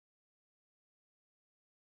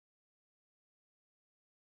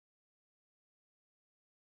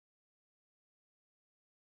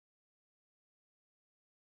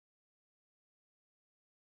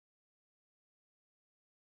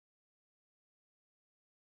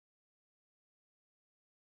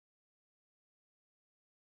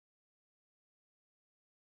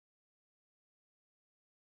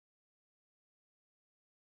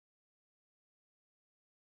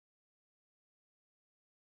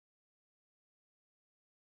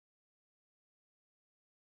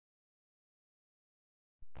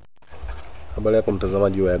Habari yako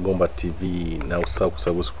mtazamaji wa Yagomba TV, na usahau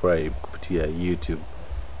kusubscribe kupitia YouTube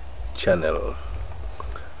channel.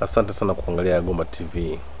 Asante sana kuangalia Yagomba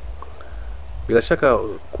TV. Bila shaka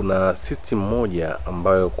kuna system moja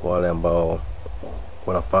ambayo kwa wale ambao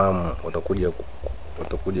wanafahamu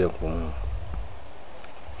watakuja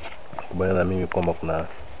kubaliana na mimi kwamba kuna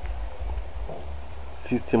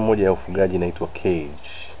system moja ya ufugaji inaitwa cage.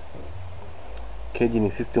 Cage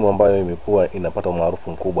ni system ambayo imekuwa inapata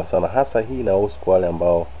umaarufu mkubwa sana, hasa hii inahusu kwa wale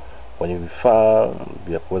ambao wenye vifaa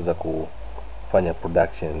vya kuweza kufanya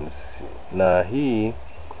productions. Na hii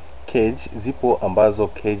cage, zipo ambazo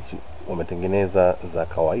cage wametengeneza za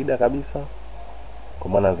kawaida kabisa,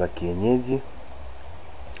 kwa maana za kienyeji,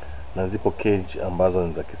 na zipo cage ambazo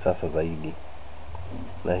ni za kisasa zaidi.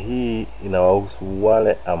 Na hii inawahusu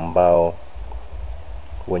wale ambao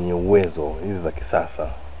wenye uwezo hizi za kisasa.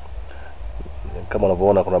 Kama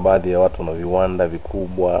unavyoona, kuna baadhi ya watu wana viwanda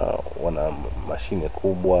vikubwa, wana mashine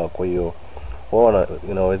kubwa, kwa hiyo wao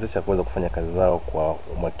inawezesha kuweza kufanya kazi zao kwa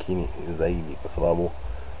umakini zaidi, kwa sababu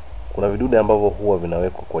kuna vidude ambavyo huwa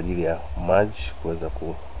vinawekwa kwa ajili ya maji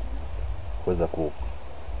kuweza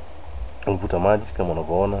kuvuta maji kama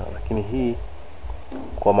unavyoona. Lakini hii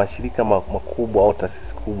kwa mashirika makubwa au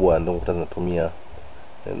taasisi kubwa ndio zinatumia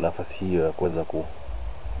nafasi hiyo ya kuweza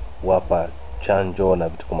kuwapa chanjo na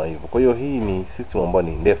vitu kama hivyo. Kwa hiyo hii ni system ambayo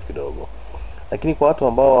ni ndefu kidogo. Lakini kwa watu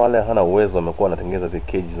ambao wale hana uwezo, wamekuwa wanatengeneza zile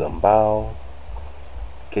cage za mbao.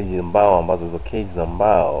 Cage mbao ambazo hizo cage za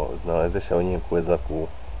mbao zinawezesha wenyewe kuweza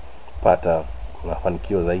kupata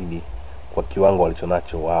mafanikio zaidi kwa kiwango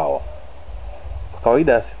walichonacho wao. Kwa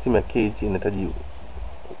kawaida system ya cage inahitaji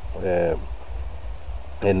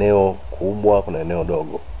eneo kubwa, kuna eneo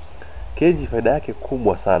dogo. Cage faida yake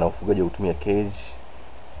kubwa sana, ufugaji hutumia cage,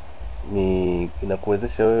 ni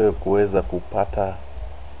inakuwezesha wewe kuweza kupata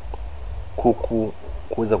kuku,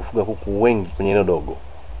 kuweza kufuga kuku wengi kwenye eneo dogo.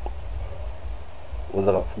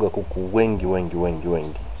 Unaweza kufuga kuku wengi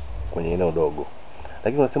kwenye eneo dogo.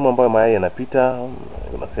 Lakini kuna sehemu ambayo mayai yanapita,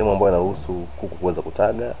 kuna sehemu ambayo inaruhusu kuku kuweza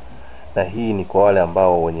kutaga, na hii ni kwa wale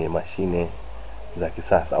ambao wenye mashine za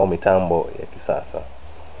kisasa au mitambo ya kisasa.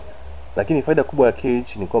 Lakini faida kubwa ya cage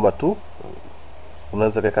ni kwamba tu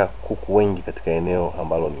unaweza kuweka kuku wengi katika eneo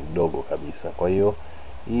ambalo ni dogo kabisa. Kwa hiyo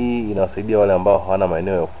hii inawasaidia wale ambao hawana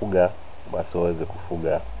maeneo ya kufuga, basi waweze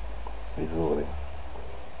kufuga vizuri.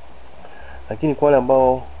 Lakini kwa wale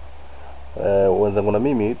ambao wenzangu na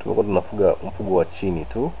mimi tumekuwa tunafuga mfugo wa chini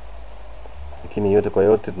tu, lakini yote kwa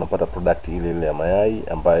yote tunapata product ile ya mayai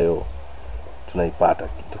ambayo tunaipata.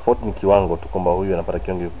 Tofauti ni kiwango tu, kwamba huyu anapata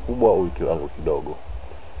kiwango kikubwa, huyu kiwango kidogo.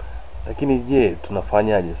 Lakini je,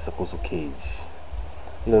 tunafanyaje sasa kuhusu cage?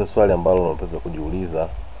 Hilo ni swali ambalo unaweza kujiuliza,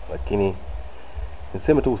 lakini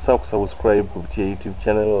niseme tu usahau kusubscribe kupitia YouTube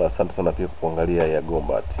channel. Asante sana pia kuangalia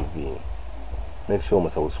Yagomba TV. Make sure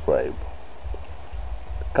umesubscribe.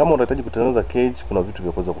 Kama unahitaji kutengeneza cage, kuna vitu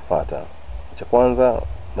vya kuweza kufuata. Cha kwanza,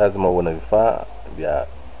 lazima uwe na vifaa vya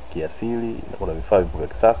kiasili na kuna vifaa vya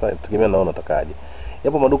kisasa, tegemea na unatakaje.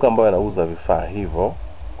 Yapo maduka ambayo yanauza vifaa hivyo,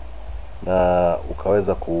 na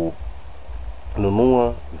ukaweza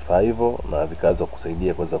kununua vifaa hivyo na vikaweza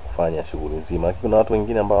kusaidia kuweza kufanya shughuli nzima. Lakini kuna watu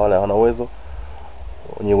wengine ambao wale hawana uwezo,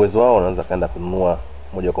 wenye uwezo wao wanaanza kaenda kununua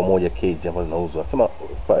moja kwa moja cage ambazo zinauzwa. Sema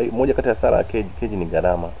moja kati ya hasara ya cage ni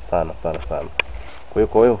gharama sana. Kwa hiyo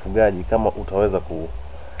kwa wewe mfugaji, kama utaweza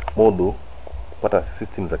kumudu kupata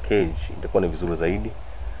system za cage, itakuwa ni vizuri zaidi.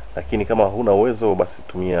 Lakini kama huna uwezo, basi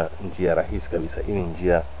tumia njia rahisi kabisa. Hii ni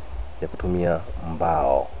njia ya kutumia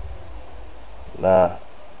mbao, na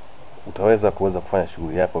utaweza kufanya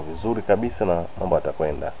shughuli yako vizuri kabisa, na mambo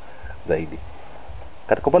yatakwenda zaidi.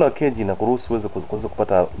 Katika upande wa cage, inakuruhusu uweze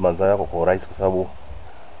kupata mazao yako kwa urahisi, kwa sababu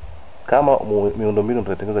kama miundombinu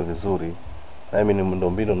tutatengeneza vizuri, na mimi ni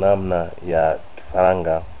miundombinu namna ya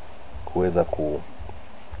kifaranga kuweza